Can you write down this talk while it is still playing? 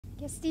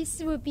Yes, this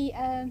will be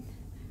a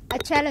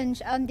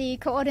challenge on the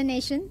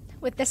coordination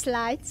with the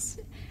slides.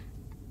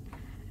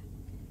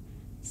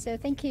 So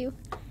thank you.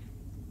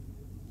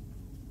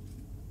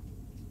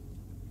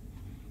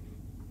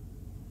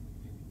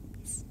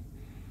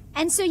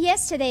 And so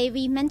yesterday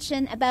we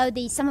mentioned about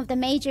some of the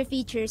major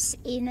features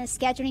in a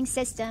scheduling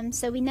system.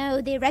 So we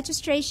know the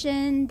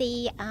registration,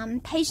 the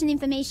patient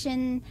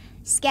information,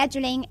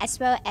 scheduling, as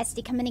well as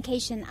the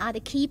communication are the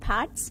key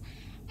parts.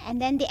 And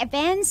then the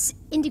advanced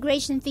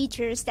integration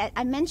features that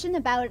I mentioned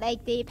about,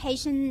 like the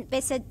patient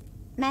visit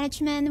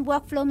management,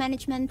 workflow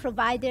management,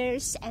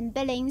 providers, and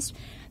billings,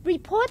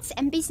 reports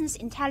and business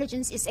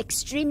intelligence is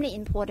extremely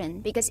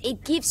important because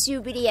it gives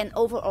you really an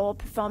overall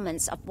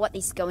performance of what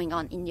is going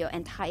on in your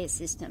entire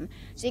system.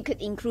 So it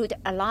could include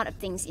a lot of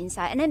things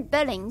inside. And then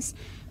billings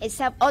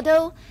itself,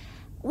 although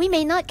we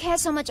may not care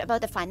so much about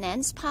the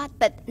finance part,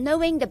 but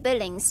knowing the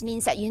billings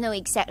means that you know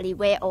exactly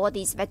where all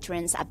these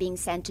veterans are being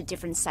sent to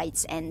different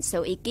sites. And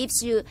so it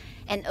gives you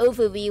an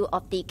overview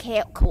of the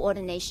care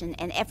coordination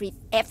and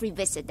every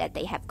visit that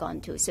they have gone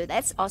to. So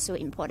that's also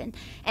important.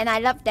 And I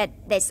love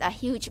that there's a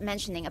huge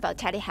mentioning about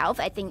telehealth.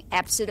 I think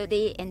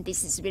absolutely, and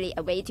this is really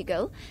a way to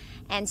go.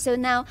 And so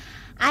now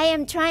I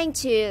am trying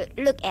to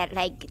look at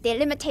like the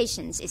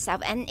limitations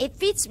itself, and it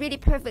fits really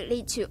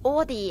perfectly to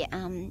all the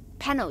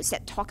panels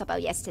that talked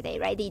about yesterday,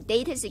 right? The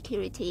data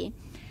security,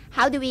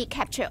 how do we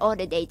capture all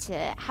the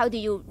data? How do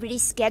you really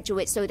schedule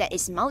it so that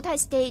it's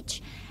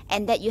multi-stage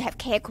and that you have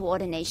care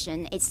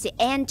coordination? It's the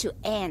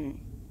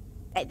end-to-end.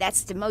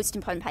 That's the most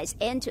important part, is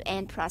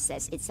end-to-end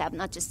process itself,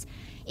 not just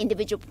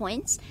individual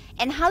points.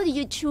 And how do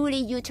you truly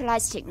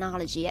utilize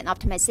technology and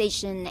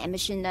optimization and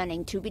machine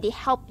learning to really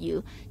help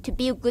you to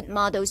build good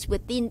models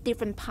within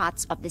different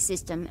parts of the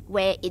system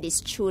where it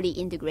is truly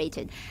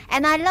integrated?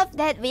 And I love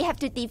that we have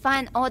to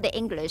define all the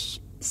English.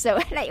 So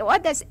like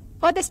what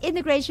does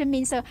integration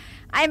mean? So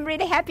I'm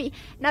really happy.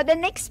 Now the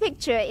next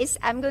picture is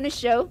I'm going to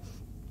show.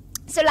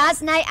 So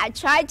last night I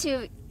tried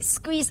to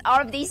squeeze all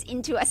of these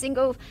into a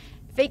single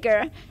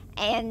figure.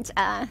 And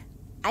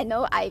I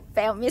know I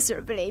failed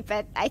miserably,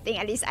 but I think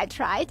at least I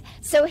tried.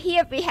 So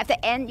here we have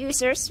the end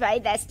users,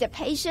 right? That's the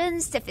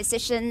patients, the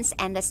physicians,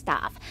 and the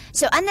staff.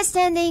 So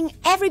understanding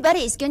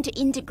everybody is going to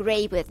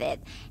integrate with it.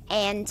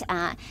 And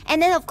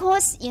then, of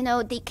course, you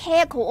know, the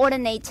care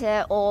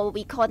coordinator, or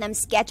we call them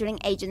scheduling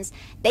agents,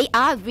 they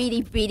are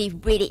really, really,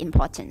 really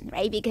important,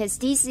 right? Because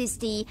this is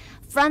the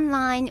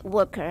frontline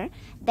worker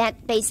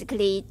that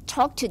basically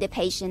talk to the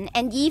patient.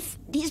 And if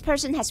this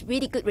person has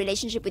really good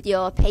relationship with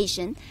your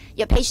patient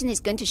is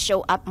going to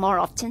show up more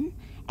often,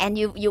 and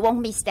you won't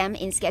miss them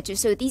in schedule.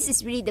 So this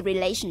is really the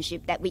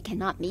relationship that we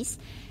cannot miss.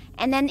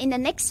 And then in the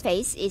next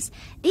phase is,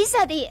 these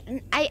are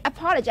I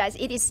apologize,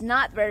 it is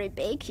not very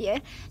big here.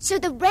 So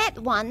the red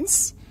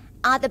ones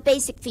are the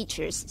basic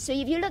features. So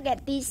if you look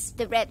at these,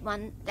 the red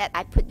one that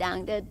I put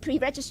down, the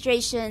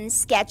pre-registration,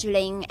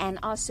 scheduling, and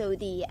also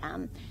the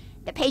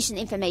patient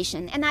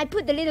information. And I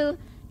put the little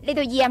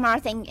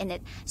EMR thing in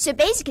it. So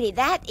basically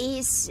that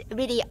is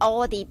really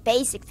all the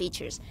basic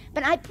features.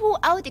 But I pull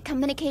out the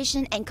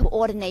communication and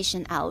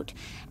coordination out.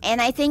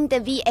 And I think the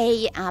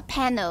VA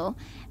panel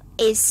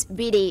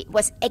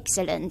was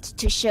excellent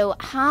to show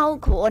how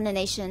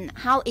coordination,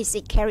 how is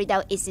it carried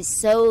out, is it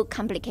so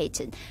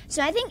complicated.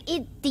 So I think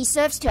it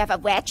deserves to have a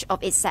wedge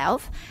of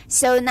itself.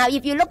 So now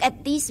if you look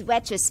at these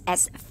wedges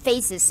as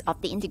phases of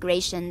the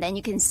integration, then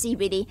you can see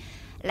really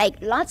like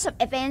lots of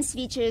advanced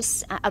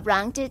features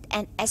around it.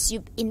 And as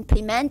you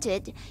implement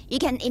it, you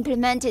can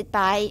implement it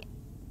by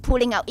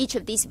pulling out each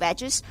of these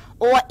wedges,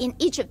 or in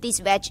each of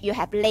these wedges you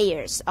have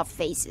layers of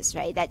phases,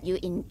 right, that you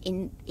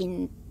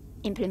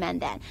implement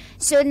that.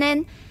 So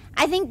then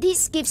I think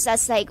this gives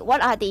us like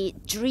what are the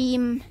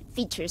dream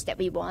features that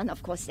we want.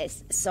 Of course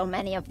there's so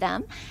many of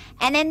them.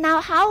 And then now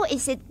how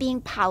is it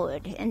being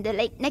powered? And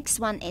the next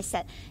one is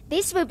that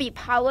this will be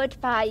powered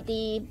by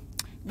the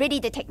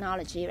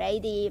technology,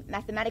 right? The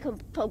mathematical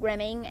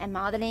programming and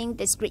modeling,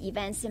 discrete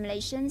event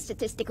simulation,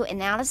 statistical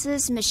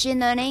analysis, machine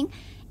learning,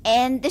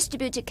 and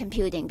distributed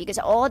computing, because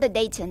all the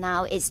data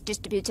now is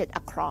distributed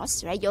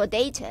across, right? Your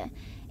data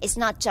is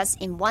not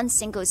just in one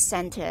single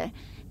center,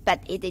 but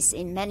it is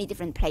in many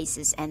different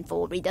places, and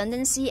for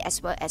redundancy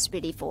as well as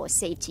really for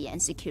safety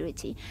and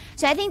security.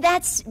 So I think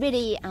that's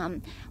really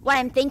what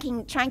I'm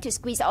thinking, trying to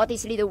squeeze all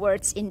these little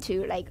words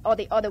into, like all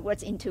the other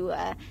words into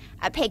a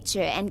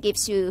picture, and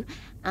gives you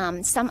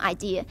some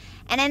idea.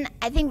 And then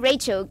I think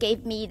Rachel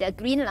gave me the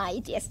green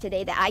light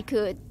yesterday that I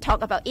could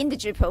talk about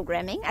integer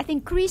programming. I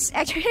think Chris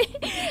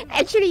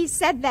actually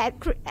said that.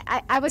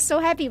 I was so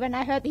happy when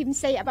I heard him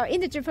say about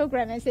integer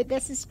programming. I said,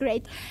 this is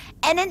great.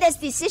 And then there's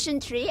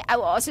decision tree. I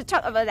will also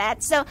talk about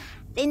that. So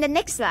in the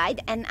next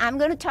slide, and I'm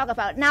going to talk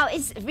about, now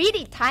it's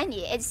really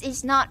tiny.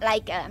 It's not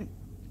like,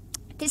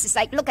 this is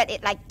like, look at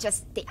it like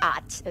just the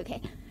art,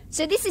 okay?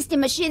 So this is the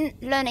machine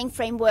learning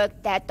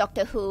framework that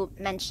Dr. Hu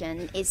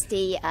mentioned. Is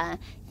the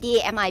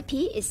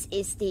DAMIP,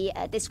 is the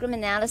discriminant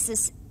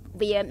analysis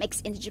via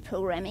mixed integer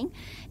programming.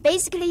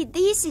 Basically,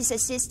 this is a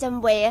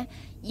system where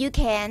you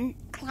can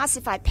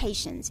classify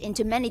patients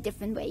into many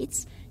different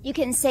ways you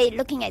can say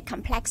looking at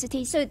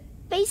complexity. So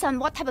based on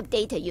what type of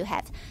data you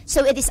have.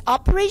 So it is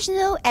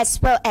operational as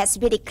well as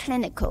really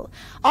clinical.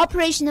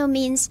 Operational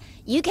means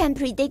you can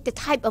predict the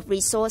type of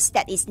resource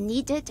that is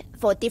needed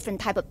for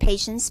different type of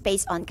patients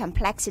based on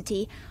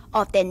complexity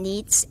of their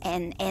needs.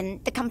 And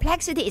the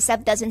complexity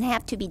itself doesn't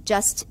have to be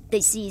just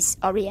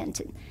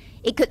disease-oriented.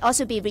 It could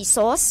also be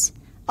resource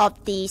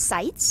of the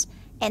sites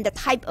and the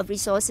type of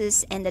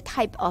resources and the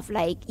type of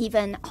like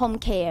even home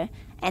care.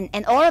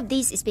 And all of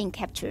these is being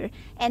captured.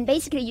 And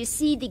basically you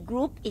see the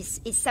group is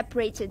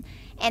separated.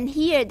 And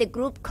here the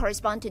group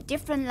correspond to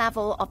different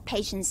level of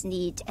patient's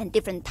need and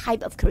different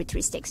type of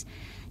characteristics.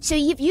 So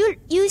if you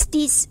use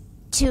these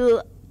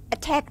to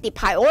attack the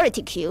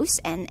priority queues,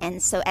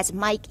 and so as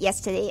Mike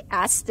yesterday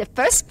asked the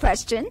first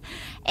question,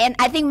 and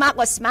I think Mark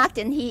was smart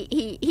and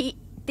he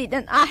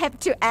didn't have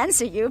to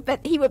answer you,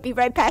 but he would be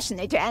very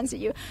passionate to answer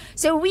you.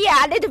 So we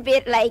are a little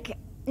bit like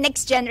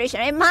next generation.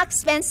 And Mark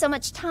spent so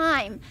much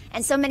time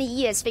and so many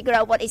years figure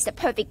out what is the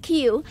perfect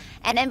queue,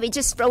 and then we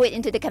just throw it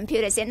into the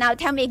computer and say, now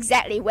tell me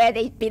exactly where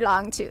they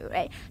belong to,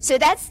 right? So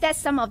that's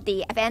some of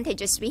the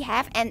advantages we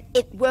have, and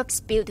it works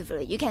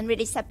beautifully. You can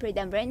really separate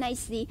them very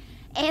nicely.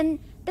 And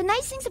the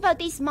nice things about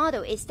this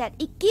model is that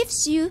it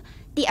gives you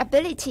the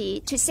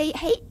ability to say,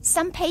 hey,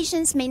 some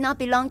patients may not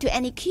belong to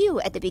any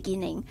queue at the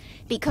beginning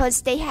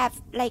because they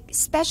have like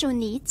special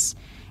needs.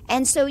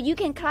 And so you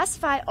can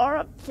classify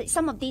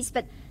some of these,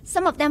 but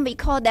some of them we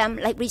call them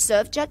like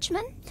reserve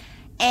judgment.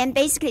 And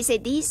basically say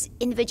these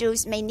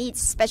individuals may need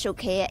special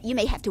care. You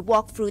may have to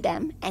walk through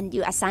them and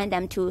you assign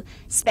them to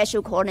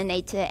special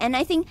coordinator. And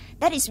I think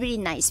that is really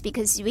nice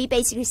because we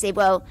basically say,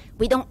 well,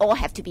 we don't all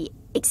have to be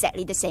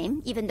exactly the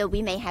same, even though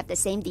we may have the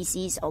same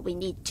disease or we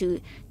need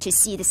to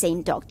see the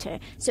same doctor.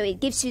 So it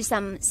gives you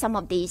some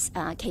of these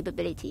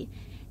capability.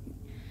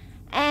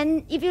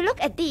 And if you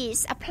look at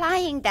these,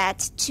 applying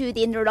that to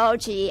the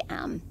neurology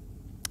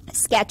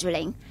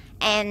scheduling,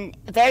 and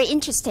very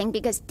interesting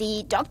because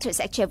the doctors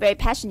actually are very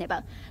passionate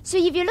about. So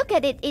if you look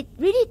at it, it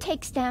really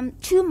takes them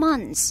 2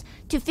 months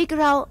to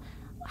figure out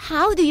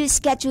how do you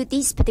schedule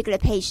these particular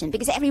patients,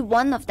 because every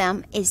one of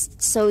them is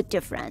so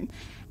different.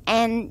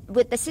 And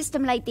with a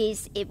system like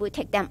this, it would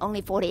take them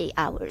only 48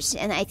 hours.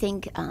 And I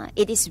think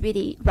it is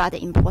really rather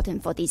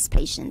important for these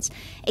patients,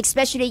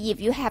 especially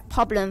if you have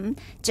problem,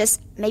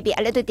 just maybe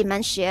a little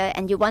dementia,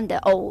 and you wonder,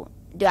 oh,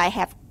 do I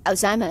have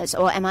Alzheimer's,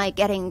 or am I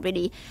getting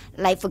really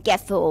like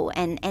forgetful?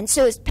 And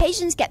so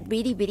patients get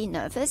really, really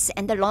nervous,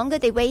 and the longer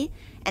they wait,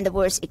 and the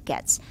worse it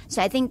gets.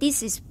 So I think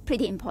this is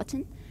pretty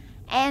important.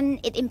 And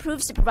it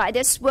improves the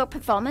provider's work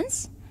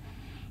performance,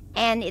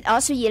 and it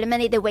also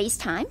eliminates the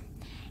waste time,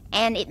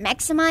 and it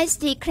maximizes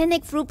the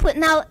clinic throughput.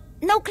 Now,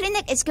 no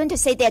clinic is going to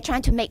say they're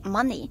trying to make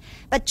money,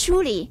 but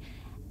truly,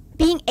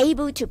 being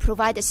able to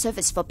provide a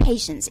service for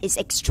patients is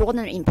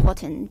extraordinarily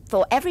important.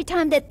 For every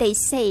time that they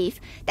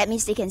save, that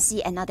means they can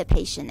see another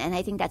patient, and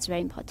I think that's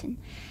very important.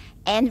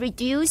 And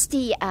reduce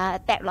the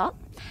backlog,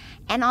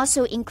 and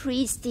also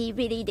increase the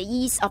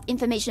ease of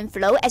information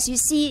flow. As you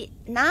see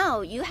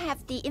now, you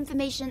have the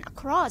information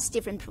across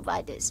different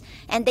providers,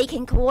 and they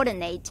can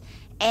coordinate.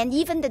 And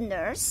even the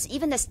nurse,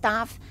 even the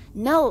staff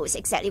knows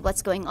exactly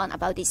what's going on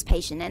about this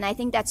patient, and I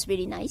think that's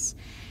really nice.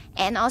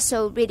 And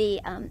also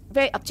really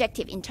very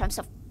objective in terms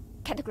of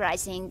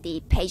categorizing the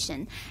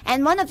patient.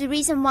 And one of the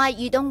reasons why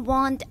you don't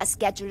want a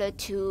scheduler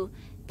to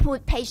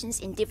put patients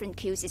in different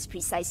queues is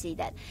precisely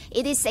that.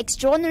 It is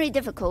extraordinarily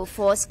difficult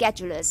for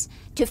schedulers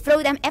to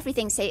throw them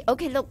everything, say,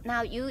 okay, look,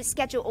 now you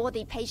schedule all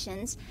the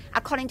patients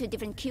according to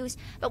different queues.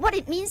 But what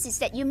it means is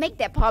that you make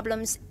their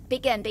problems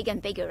bigger and bigger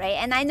and bigger, right?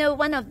 And I know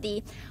one of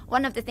the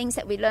things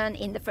that we learned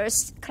in the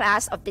first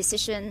class of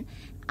decision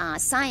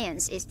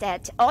science is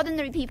that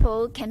ordinary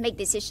people can make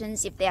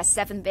decisions if there are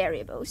 7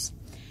 variables.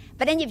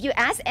 But then if you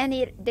ask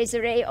any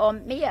Desiree or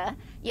Mia,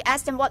 you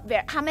ask them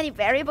how many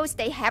variables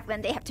they have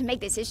when they have to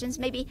make decisions,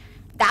 maybe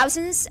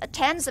thousands,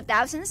 tens of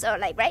thousands, or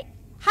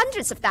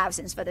hundreds of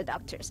thousands for the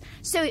doctors.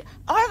 So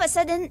all of a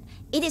sudden,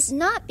 it is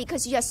not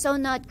because you are so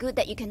not good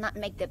that you cannot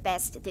make the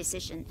best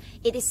decision.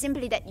 It is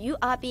simply that you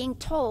are being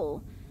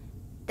told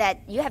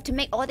that you have to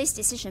make all these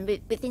decisions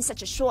within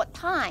such a short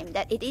time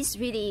that it is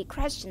really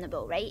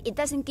questionable, right? It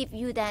doesn't give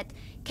you that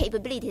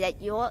capability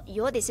that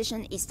your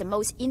decision is the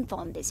most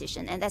informed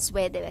decision, and that's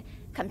where the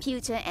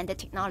computer and the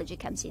technology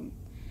comes in.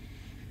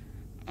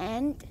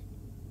 And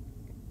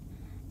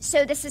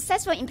so the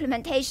successful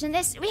implementation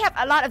is, we have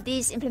a lot of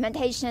these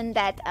implementation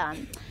that I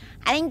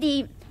think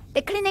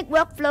the clinic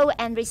workflow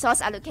and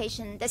resource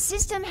allocation, the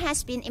system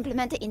has been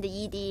implemented in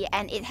the ED,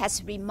 and it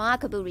has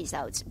remarkable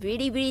results,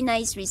 really, really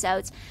nice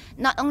results.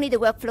 Not only the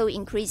workflow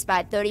increased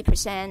by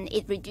 30%,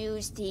 it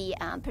reduced the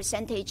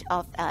percentage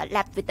of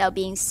left without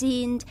being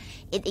seen.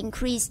 It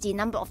increased the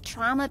number of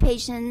trauma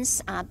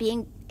patients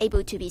being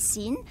able to be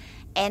seen,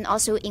 and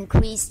also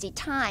increase the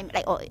time,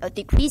 or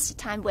decrease the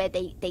time where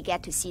they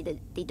get to see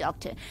the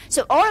doctor.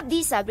 So all of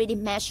these are really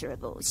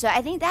measurable. So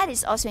I think that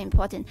is also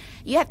important.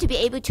 You have to be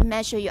able to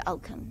measure your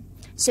outcome.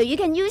 So you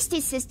can use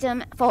this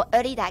system for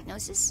early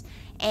diagnosis.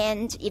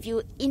 And if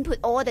you input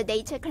all the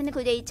data,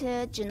 clinical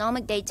data,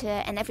 genomic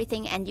data, and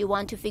everything, and you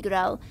want to figure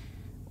out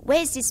where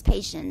is this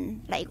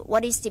patient, like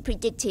what is the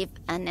predictive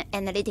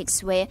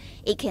analytics where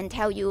it can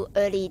tell you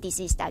early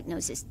disease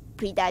diagnosis.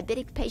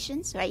 Pre-diabetic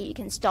patients, right? You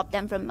can stop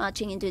them from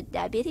marching into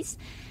diabetes.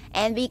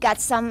 And we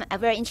got some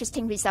very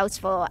interesting results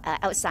for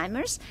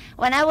Alzheimer's.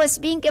 When I was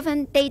being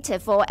given data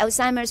for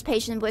Alzheimer's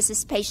patients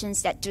versus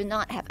patients that do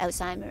not have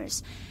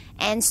Alzheimer's.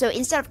 And so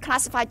instead of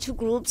classifying 2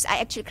 groups, I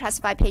actually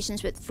classify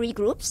patients with 3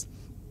 groups.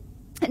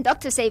 And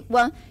doctors say,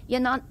 well, you're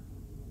not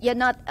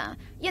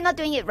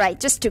doing it right,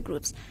 just 2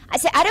 groups. I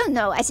said, I don't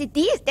know. I said,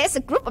 there's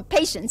a group of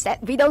patients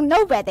that we don't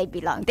know where they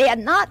belong. They are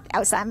not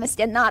Alzheimer's.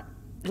 They're not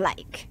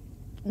like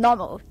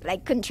normal,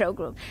 like control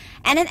group.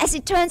 And then as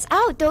it turns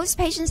out, those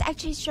patients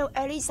actually show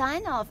early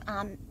sign of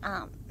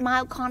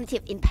mild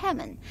cognitive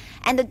impairment.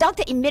 And the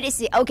doctor immediately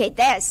said, okay,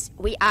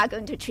 we are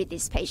going to treat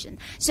this patient.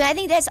 So I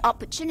think there's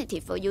opportunity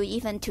for you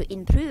even to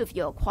improve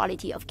your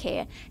quality of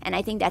care. And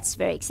I think that's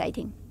very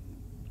exciting.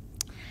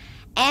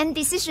 And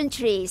decision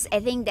trees,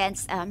 I think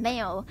that's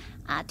Mayo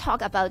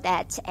talk about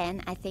that,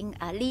 and I think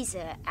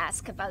Lisa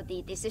asked about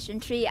the decision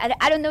tree.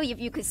 I don't know if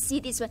you could see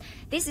this one.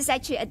 This is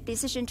actually a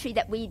decision tree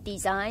that we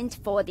designed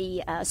for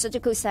the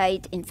surgical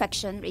site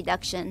infection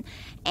reduction.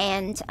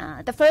 And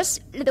the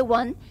first little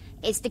one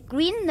is the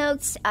green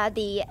notes are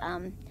the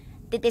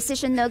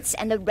decision notes,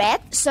 and the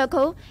red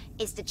circle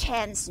is the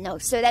chance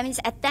notes. So that means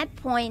at that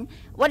point,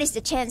 what is the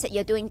chance that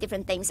you're doing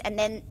different things, and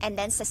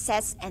then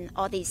success and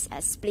all these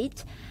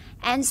split.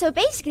 And so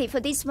basically for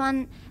this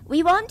one,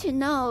 we want to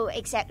know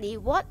exactly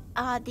what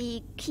are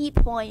the key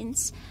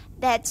points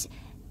that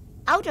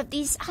out of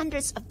these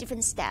hundreds of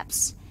different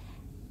steps,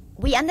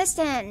 we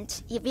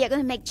understand if we are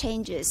going to make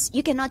changes,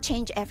 you cannot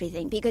change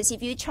everything, because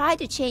if you try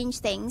to change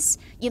things,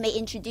 you may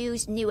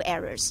introduce new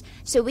errors.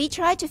 So we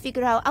try to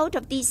figure out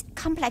of this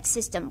complex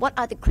system, what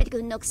are the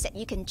critical nooks that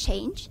you can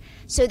change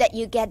so that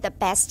you get the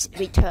best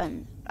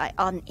return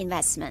on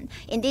investment.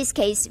 In this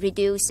case,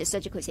 reduce the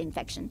surgical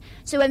infection.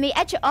 So when we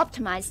actually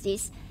optimize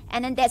this,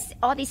 and then there's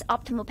all these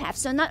optimal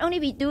paths. So not only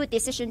we do a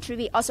decision tree,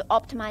 we also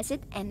optimize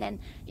it, and then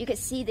you can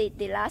see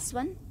the last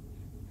one,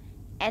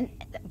 and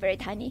very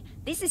tiny.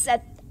 This is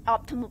an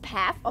optimal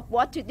path of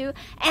what to do,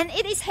 and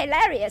it is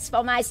hilarious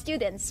for my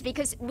students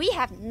because we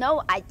have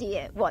no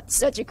idea what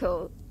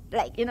surgical,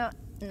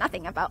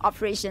 nothing about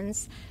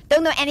operations,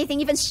 don't know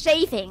anything, even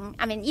shaving,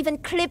 even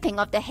clipping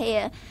of the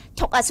hair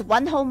took us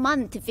 1 whole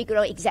month to figure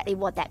out exactly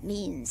what that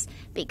means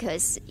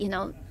because,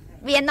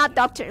 we are not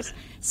doctors.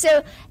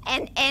 So,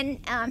 and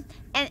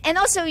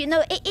also,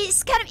 it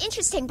is kind of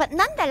interesting, but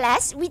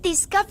nonetheless, we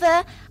discover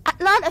a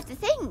lot of the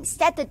things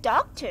that the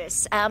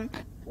doctors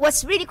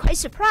was really quite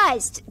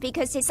surprised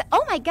because they said,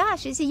 oh my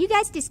gosh, they said, you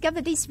guys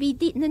discovered this, we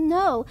didn't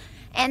know.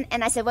 And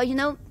I said,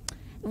 well,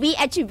 we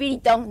actually really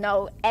don't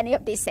know any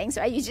of these things,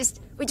 right?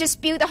 We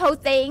just build the whole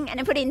thing and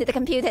then put it into the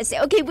computer and say,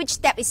 okay, which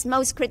step is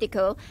most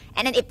critical?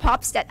 And then it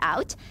pops that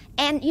out.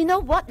 And you know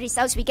what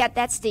results we get?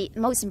 That's the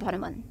most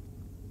important one.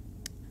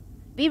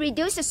 We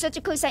reduce the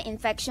surgical site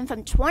infection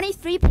from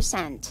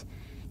 23%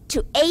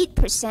 to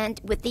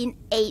 8% within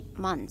 8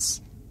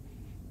 months.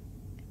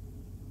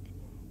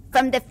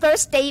 From the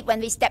first day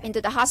when we stepped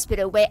into the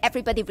hospital where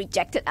everybody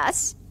rejected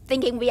us,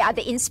 thinking we are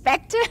the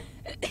inspector,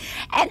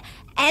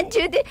 and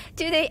to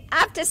the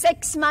after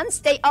 6 months,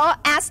 they all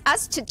asked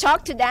us to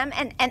talk to them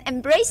and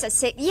embrace us,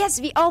 say, yes,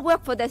 we all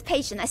work for the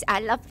patient. I said, I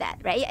love that,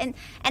 right? And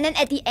then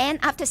at the end,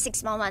 after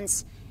 6 more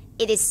months,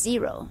 it is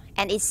 0,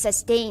 and it's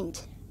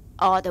sustained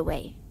all the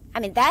way.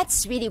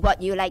 That's really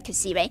what you like to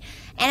see, right?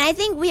 And I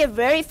think we are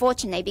very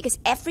fortunate because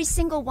every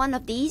single one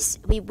of these,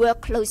 we work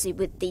closely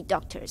with the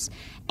doctors.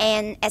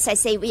 And as I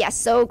say, we are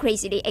so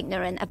crazily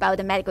ignorant about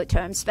the medical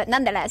terms, but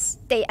nonetheless,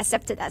 they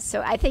accepted us.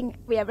 So I think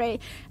we are very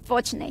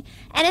fortunate.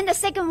 And then the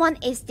second one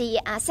is the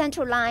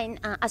central line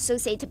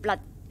associated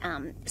blood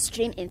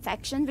stream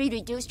infection. We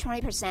reduced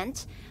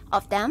 20%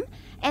 of them.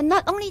 And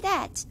not only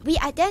that, we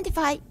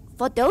identify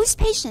for those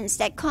patients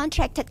that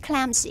contracted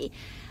eclampsia,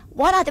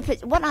 what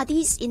are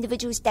these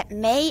individuals that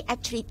may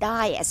actually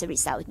die as a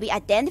result? We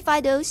identify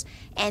those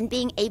and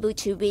being able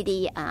to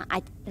really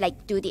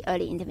do the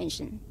early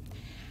intervention.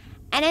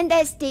 And then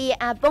there's the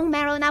bone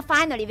marrow. Now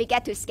finally we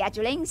get to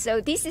scheduling.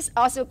 So this is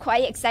also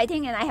quite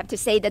exciting, and I have to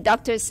say the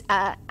doctors,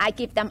 I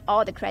give them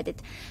all the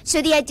credit.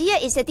 So the idea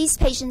is that these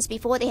patients,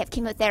 before they have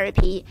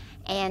chemotherapy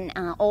and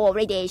or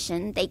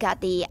radiation, they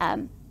got the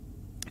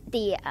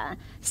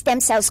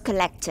stem cells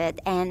collected,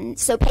 and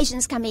so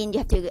patients come in, you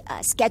have to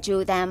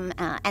schedule them,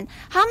 and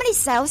how many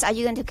cells are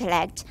you going to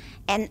collect,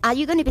 and are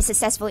you going to be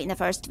successful in the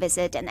first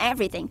visit and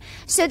everything.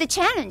 So the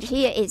challenge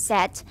here is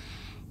that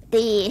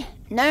the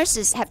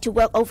nurses have to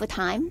work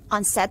overtime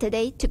on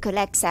Saturday to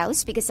collect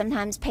cells because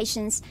sometimes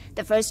patients,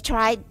 the first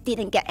try,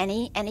 didn't get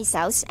any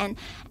cells,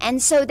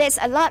 and so there's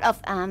a lot of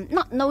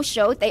not no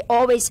show, they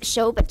always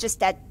show, but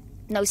just that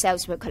no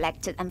cells were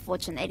collected,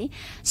 unfortunately.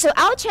 So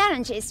our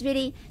challenge is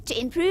really to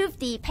improve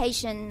the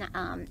patient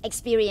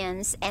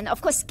experience, and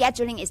of course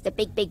scheduling is the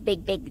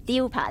big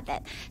deal part.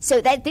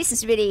 So that this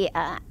is really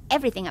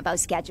everything about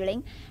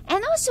scheduling,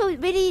 and also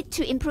really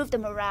to improve the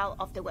morale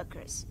of the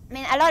workers. I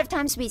mean, a lot of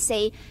times we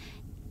say,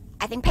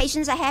 I think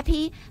patients are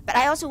happy, but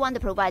I also want the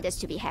providers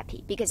to be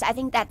happy, because I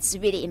think that's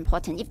really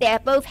important. If they are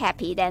both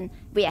happy, then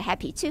we are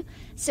happy too.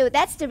 So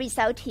that's the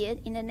result here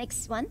in the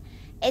next one,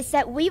 is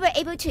that we were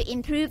able to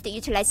improve the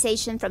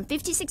utilization from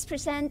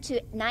 56%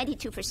 to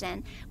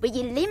 92%. We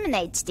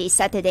eliminate the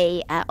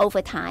Saturday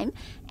overtime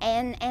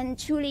and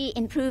truly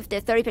improve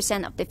the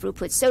 30% of the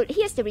throughput. So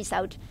here's the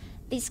result,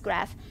 this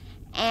graph.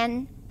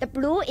 And the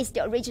blue is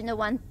the original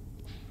one.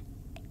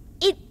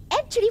 It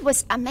actually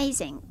was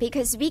amazing,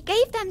 because we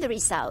gave them the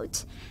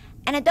result,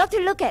 and a doctor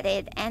looked at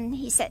it and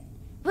he said,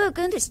 we're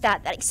going to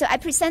start. So I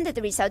presented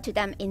the result to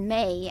them in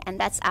May, and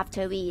that's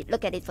after we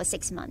look at it for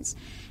 6 months.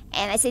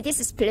 And I said, this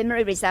is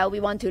preliminary result.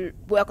 We want to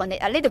work on it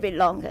a little bit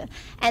longer.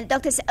 And the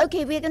doctor said,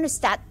 okay, we're going to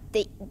start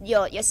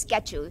your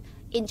schedule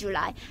in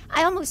July.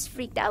 I almost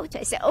freaked out.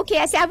 I said, okay,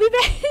 are we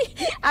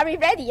ready? Are we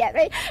ready yet?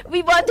 Right?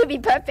 We want to be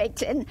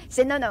perfect. And he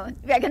said, no,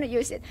 we are going to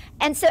use it.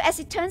 And so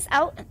as it turns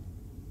out,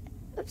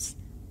 oops.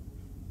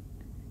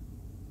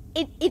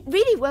 It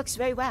really works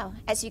very well,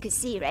 as you can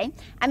see, right?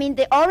 I mean,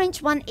 the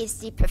orange one is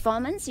the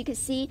performance. You can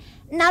see.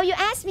 Now, you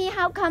ask me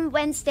how come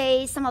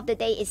Wednesday, some of the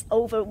day is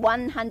over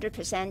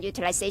 100%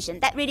 utilization.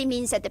 That really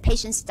means that the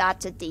patient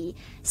started the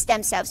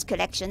stem cells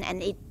collection,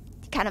 and it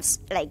kind of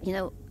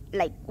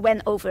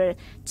went over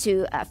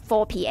to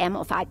 4 p.m.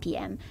 or 5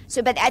 p.m.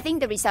 So, but I think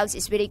the results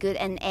is really good,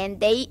 and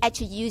they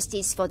actually use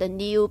this for the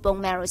new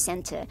bone marrow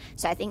center.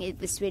 So I think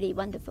it was really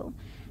wonderful.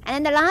 And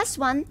then the last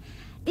one,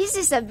 this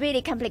is a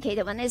really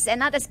complicated one. It's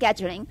another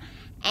scheduling.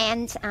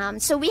 And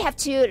so we have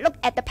to look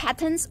at the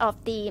patterns of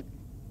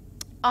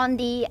on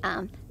the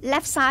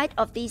left side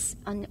of these,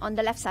 on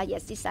the left side,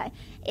 yes, this side,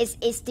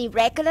 is the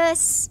regular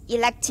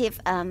elective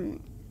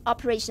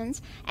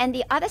operations, and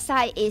the other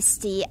side is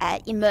the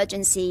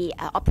emergency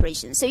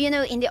operations. So,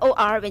 in the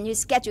OR, when you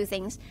schedule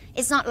things,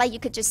 it's not like you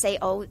could just say,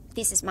 oh,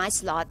 this is my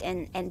slot,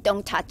 and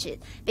don't touch it.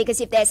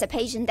 Because if there's a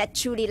patient that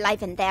truly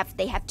life and death,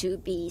 they have to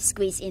be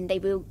squeezed in, they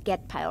will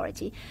get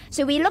priority.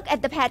 So we look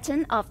at the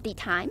pattern of the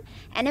time,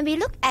 and then we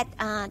look at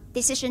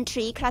decision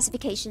tree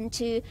classification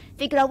to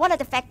figure out what are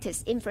the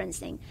factors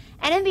influencing.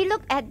 And then we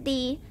look at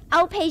the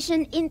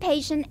outpatient,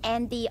 inpatient,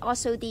 and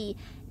also the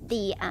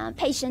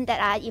patient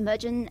that are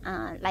emergent,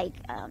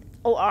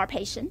 OR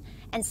patient,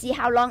 and see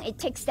how long it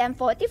takes them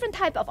for different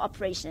type of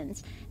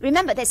operations.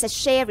 Remember, there's a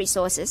shared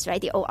resources,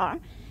 right, the OR.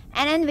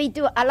 And then we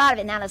do a lot of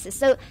analysis.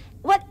 So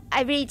what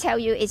I really tell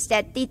you is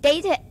that the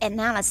data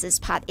analysis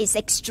part is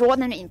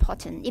extraordinarily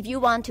important if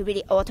you want to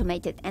really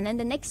automate it. And then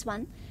the next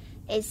one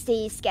is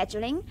the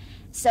scheduling.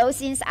 So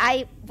since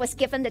I was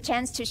given the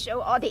chance to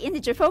show all the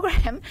integer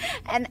program,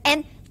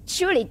 and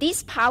surely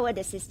this powered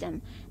the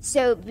system.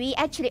 So we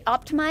actually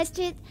optimized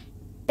it.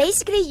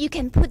 Basically, you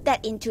can put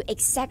that into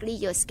exactly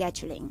your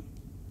scheduling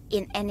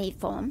in any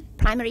form,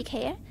 primary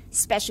care,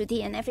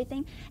 specialty, and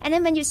everything. And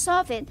then when you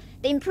solve it,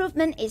 the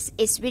improvement is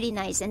really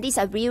nice. And these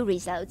are real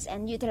results.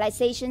 And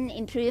utilization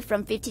improved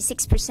from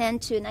 56%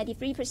 to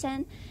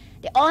 93%.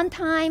 The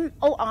on-time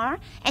OR,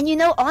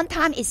 and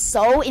on-time is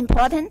so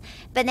important.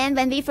 But then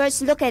when we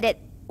first look at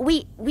it,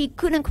 we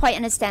couldn't quite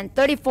understand.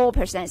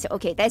 34%. So,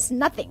 okay, that's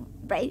nothing,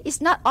 right? It's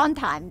not on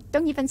time.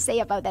 Don't even say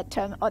about that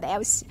term, or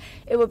else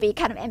it will be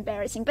kind of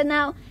embarrassing. But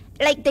now,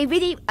 they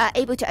really are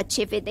able to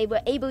achieve it. They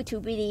were able to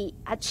really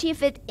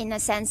achieve it in a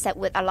sense that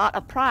with a lot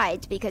of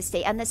pride, because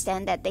they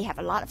understand that they have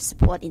a lot of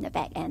support in the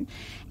back end.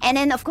 And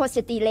then, of course,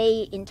 the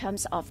delay in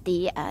terms of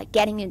the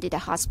getting into the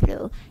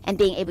hospital and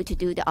being able to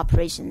do the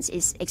operations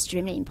is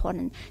extremely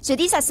important. So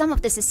these are some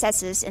of the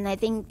successes, and I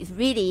think it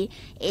really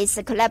is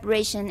a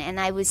collaboration. And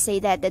I would say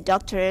that the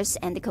doctors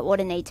and the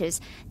coordinators,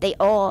 they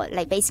all,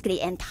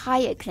 basically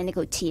entire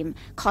clinical team,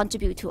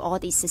 contribute to all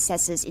these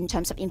successes in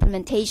terms of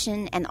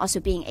implementation and also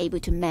being able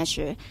to measure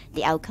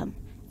the outcome.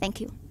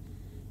 Thank you.